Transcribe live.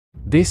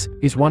This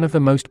is one of the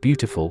most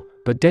beautiful,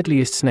 but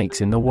deadliest snakes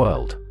in the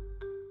world.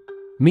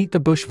 Meet the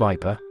bush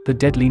viper, the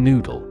deadly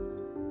noodle.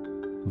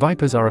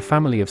 Vipers are a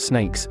family of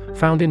snakes,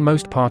 found in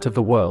most part of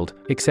the world,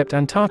 except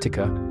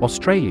Antarctica,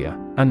 Australia,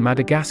 and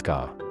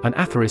Madagascar. An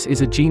Atheris is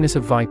a genus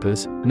of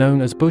vipers,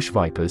 known as bush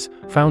vipers,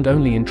 found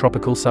only in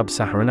tropical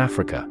sub-Saharan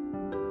Africa.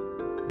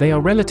 They are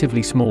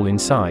relatively small in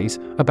size,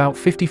 about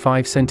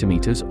 55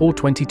 centimeters or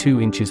 22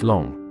 inches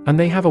long, and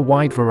they have a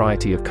wide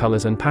variety of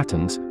colors and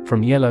patterns,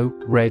 from yellow,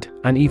 red,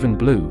 and even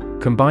blue,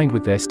 combined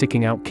with their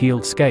sticking out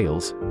keeled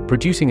scales,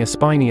 producing a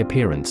spiny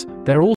appearance. They're also